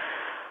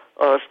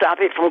stop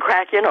it from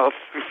cracking or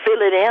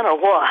fill it in or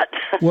what?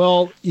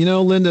 Well,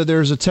 Linda,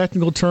 there's a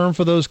technical term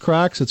for those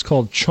cracks. It's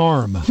called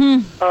charm.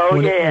 Oh,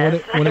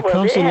 yes. When it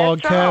comes to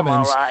log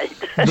cabins,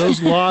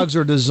 those logs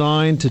are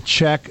designed to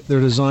check. They're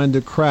designed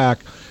to crack.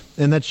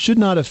 And that should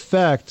not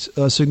affect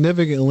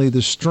significantly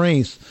the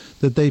strength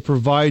that they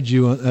provide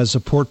you as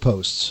support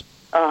posts.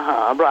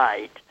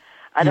 Right.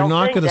 You're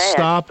not going to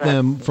stop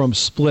them from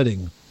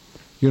splitting.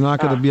 You're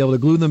not going to be able to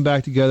glue them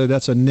back together.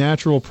 That's a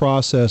natural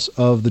process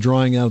of the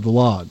drying out of the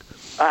log.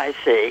 I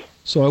see.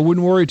 So I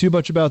wouldn't worry too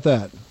much about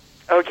that.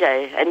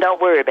 Okay, and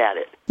don't worry about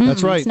it.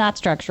 That's right. It's not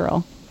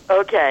structural.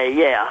 Okay,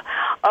 yeah.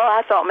 Oh,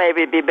 I thought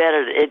maybe it'd be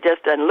better. It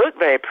just doesn't look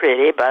very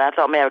pretty, but I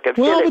thought maybe I could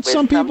fill it with Well, but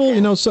some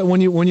people, so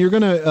when you're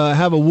going to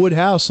have a wood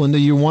house, Linda,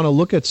 you want to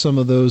look at some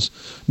of those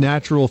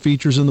natural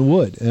features in the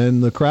wood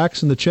and the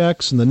cracks and the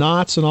checks and the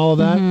knots and all of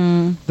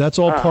that. That's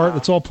all part.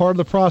 It's all part of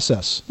the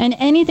process. And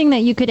anything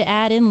that you could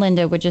add in,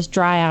 Linda, would just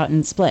dry out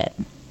and split.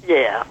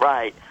 Yeah,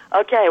 right.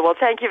 Okay, well,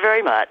 thank you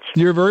very much.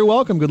 You're very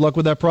welcome. Good luck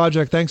with that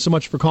project. Thanks so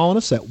much for calling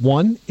us at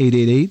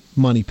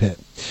 1-888-MONEY-PIT.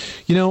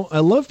 I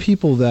love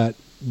people that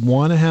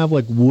want to have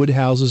like wood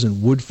houses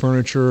and wood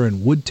furniture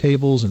and wood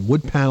tables and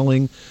wood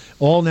paneling,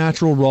 all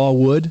natural raw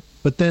wood,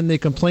 but then they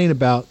complain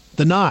about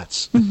the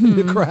knots,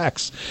 the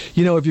cracks.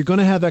 If you're going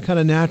to have that kind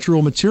of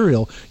natural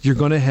material, you're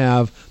going to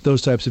have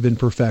those types of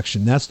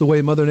imperfection. That's the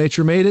way Mother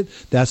Nature made it.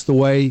 That's the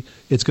way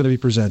it's going to be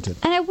presented.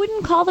 And I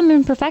wouldn't call them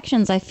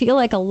imperfections. I feel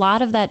like a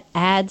lot of that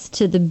adds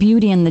to the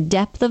beauty and the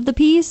depth of the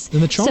piece.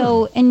 And the charm.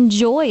 So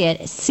enjoy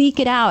it. Seek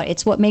it out.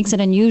 It's what makes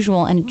it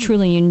unusual and a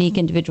truly unique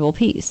individual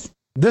piece.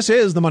 This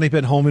is the Money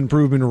Pit Home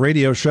Improvement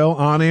Radio Show,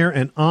 on air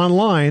and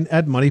online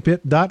at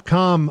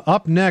MoneyPit.com.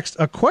 Up next,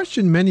 a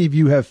question many of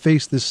you have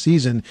faced this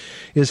season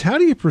is how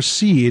do you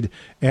proceed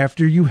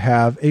after you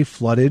have a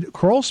flooded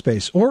crawl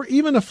space or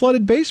even a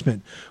flooded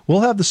basement?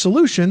 We'll have the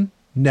solution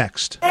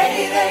next.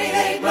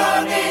 888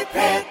 Money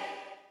Pit.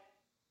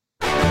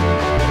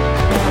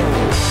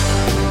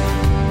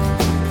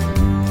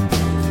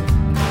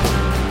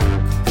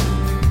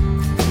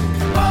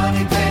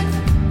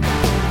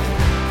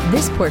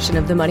 This portion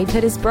of the Money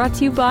Pit is brought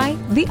to you by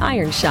The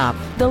Iron Shop,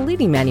 the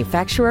leading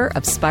manufacturer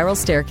of spiral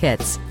stair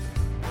kits.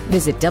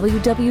 Visit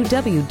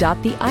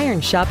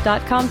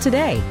www.theironshop.com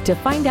today to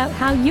find out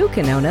how you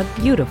can own a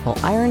beautiful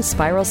iron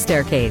spiral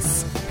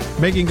staircase.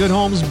 Making good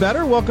homes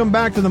better. Welcome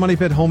back to the Money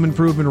Pit Home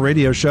Improvement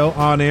Radio Show,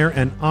 on air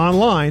and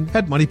online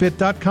at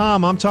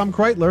MoneyPit.com. I'm Tom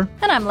Kreitler.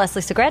 And I'm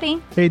Leslie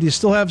Segretti. Hey, do you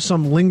still have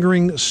some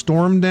lingering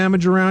storm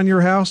damage around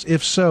your house?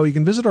 If so, you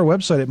can visit our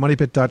website at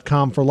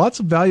MoneyPit.com for lots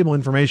of valuable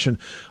information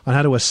on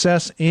how to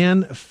assess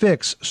and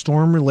fix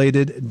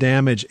storm-related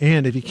damage.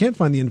 And if you can't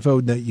find the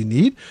info that you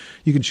need,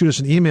 you can shoot us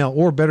an email,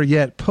 or better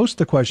yet, post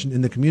the question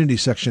in the community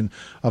section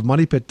of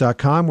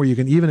MoneyPit.com, where you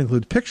can even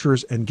include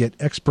pictures and get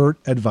expert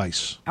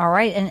advice. All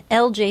right, and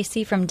LJC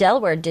from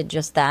Delaware did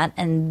just that,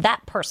 and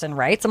that person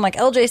writes, I'm like,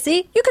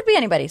 LJC, you could be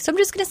anybody, so I'm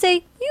just going to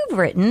say, you've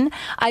written,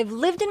 I've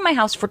lived in my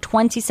house for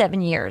 27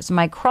 years.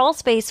 My crawl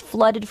space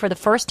flooded for the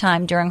first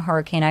time during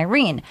Hurricane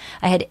Irene.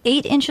 I had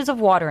 8 inches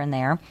of water in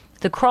there.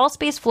 The crawl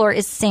space floor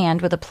is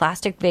sand with a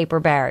plastic vapor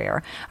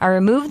barrier. I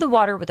removed the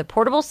water with a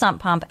portable sump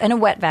pump and a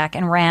wet vac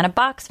and ran a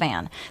box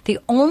fan. The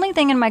only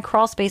thing in my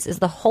crawl space is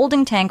the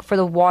holding tank for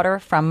the water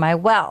from my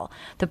well.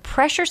 The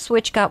pressure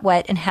switch got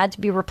wet and had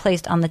to be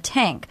replaced on the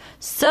tank.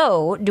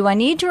 So, do I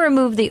need to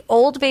remove the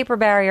old vapor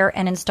barrier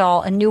and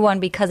install a new one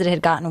because it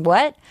had gotten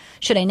wet?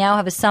 Should I now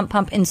have a sump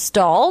pump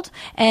installed?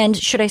 And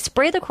should I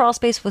spray the crawl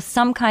space with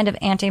some kind of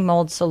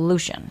anti-mold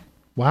solution?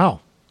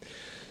 Wow.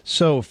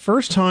 So,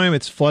 first time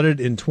it's flooded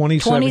in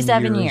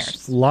 27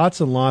 years. Lots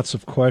and lots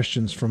of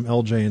questions from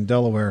LJ in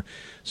Delaware.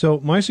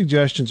 So, my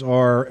suggestions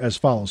are as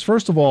follows.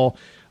 First of all,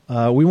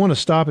 we want to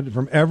stop it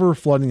from ever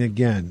flooding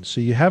again. So,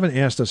 you haven't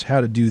asked us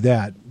how to do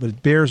that, but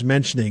it bears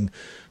mentioning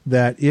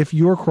that if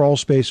your crawl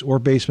space or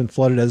basement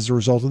flooded as a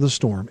result of the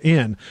storm,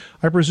 and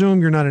I presume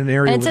you're not in an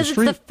area and it where says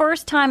it's the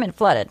first time it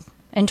flooded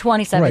in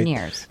 27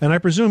 years. And I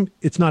presume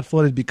it's not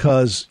flooded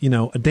because,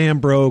 a dam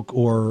broke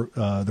or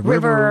the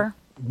river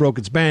broke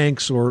its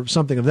banks or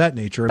something of that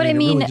nature. But it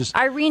really just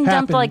Irene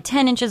dumped like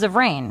 10 inches of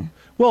rain.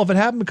 Well, if it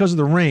happened because of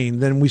the rain,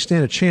 then we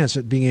stand a chance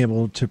at being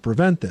able to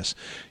prevent this.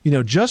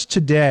 Just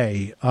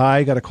today,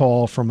 I got a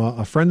call from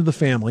a friend of the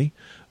family.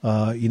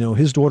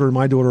 His daughter and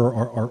my daughter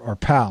are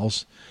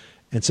pals,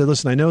 and said,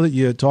 listen, I know that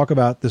you talk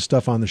about this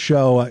stuff on the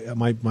show.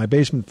 My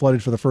basement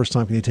flooded for the first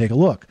time. Can you take a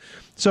look?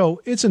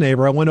 So it's a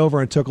neighbor. I went over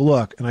and took a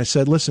look, and I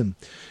said, listen,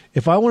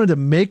 if I wanted to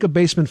make a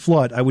basement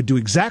flood, I would do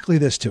exactly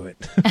this to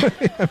it.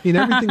 I mean,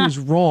 everything was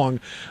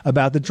wrong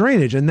about the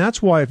drainage. And that's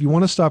why if you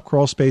want to stop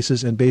crawl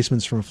spaces and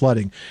basements from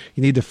flooding,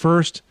 you need to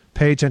first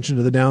Pay attention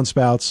to the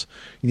downspouts.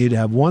 You need to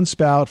have one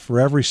spout for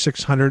every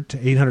 600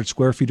 to 800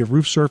 square feet of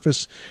roof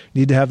surface.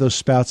 You need to have those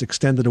spouts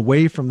extended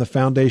away from the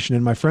foundation.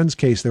 In my friend's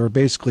case, they were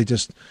basically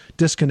just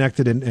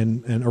disconnected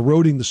and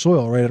eroding the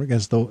soil right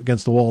against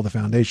the wall of the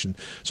foundation.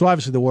 So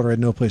obviously the water had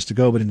no place to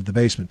go but into the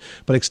basement.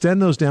 But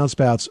extend those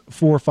downspouts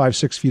 4, 5,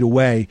 6 feet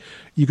away.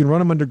 You can run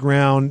them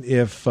underground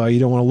if you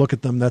don't want to look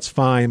at them. That's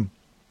fine.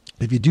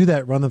 If you do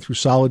that, run them through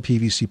solid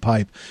PVC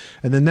pipe.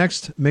 And then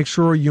next, make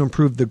sure you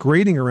improve the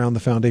grading around the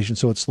foundation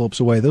so it slopes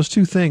away. Those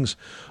two things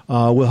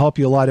will help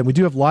you a lot. And we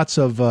do have lots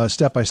of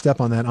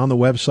step-by-step on that on the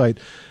website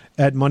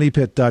at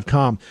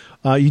moneypit.com.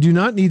 You do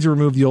not need to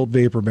remove the old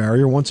vapor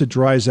barrier. Once it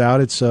dries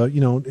out, it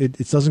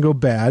doesn't go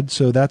bad,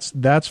 so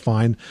that's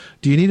fine.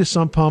 Do you need a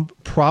sump pump?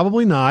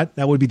 Probably not.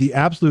 That would be the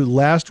absolute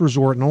last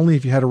resort, and only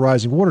if you had a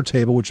rising water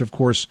table, which, of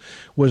course,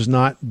 was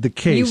not the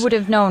case. You would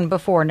have known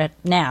before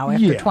now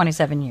after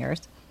 27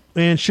 years.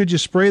 And should you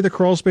spray the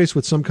crawl space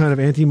with some kind of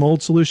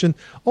anti-mold solution?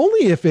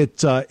 Only if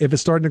it's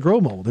starting to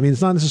grow mold. I mean,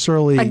 it's not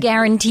necessarily a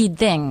guaranteed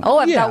thing. Oh,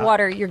 I've got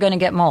water, you're going to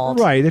get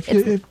mold. Right.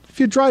 If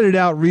you dried it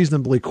out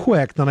reasonably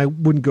quick, then I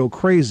wouldn't go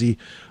crazy.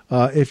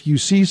 If you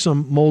see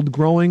some mold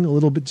growing, a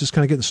little bit, just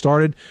kind of getting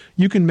started,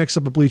 you can mix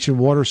up a bleach and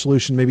water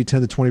solution, maybe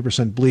 10 to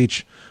 20%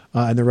 bleach,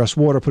 and the rest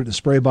water, put it in a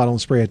spray bottle and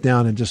spray it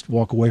down and just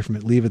walk away from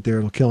it. Leave it there.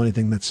 It'll kill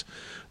anything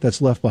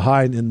that's left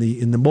behind in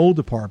the mold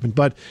department.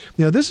 But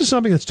this is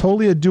something that's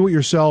totally a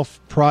do-it-yourself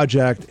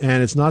project,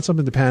 and it's not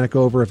something to panic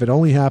over. If it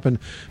only happened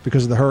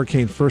because of the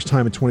hurricane first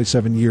time in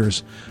 27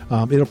 years,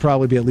 it'll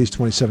probably be at least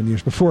 27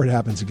 years before it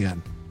happens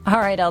again. All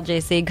right,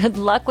 LJC, good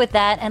luck with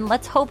that, and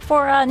let's hope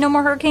for no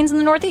more hurricanes in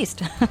the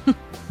Northeast.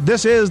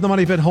 This is the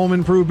Money Pit Home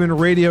Improvement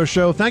Radio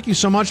Show. Thank you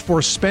so much for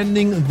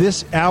spending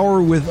this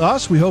hour with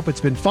us. We hope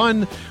it's been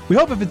fun. We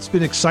hope if it's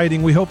been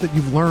exciting. We hope that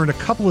you've learned a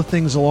couple of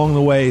things along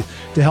the way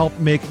to help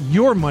make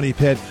your Money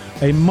Pit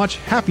a much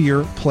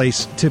happier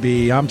place to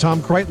be. I'm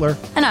Tom Kreitler.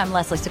 And I'm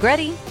Leslie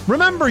Segretti.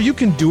 Remember, you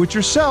can do it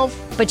yourself,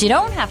 but you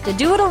don't have to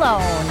do it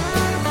alone.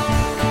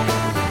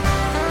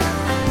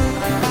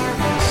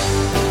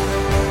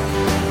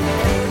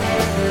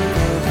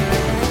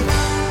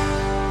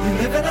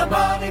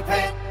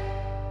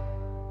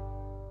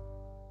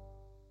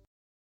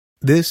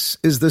 This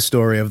is the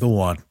story of the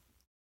one.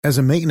 As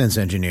a maintenance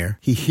engineer,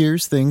 he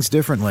hears things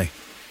differently.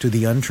 To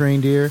the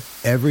untrained ear,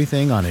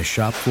 everything on his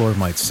shop floor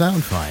might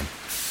sound fine,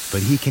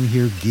 but he can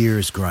hear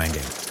gears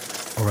grinding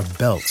or a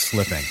belt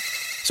slipping.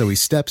 So he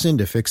steps in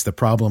to fix the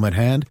problem at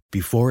hand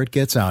before it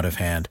gets out of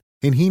hand.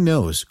 And he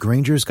knows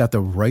Grainger's got the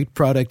right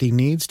product he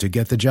needs to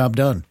get the job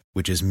done,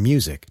 which is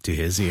music to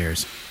his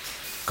ears.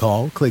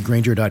 Call, click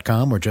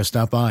Grainger.com, or just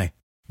stop by.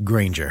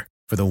 Grainger,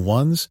 for the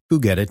ones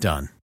who get it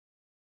done.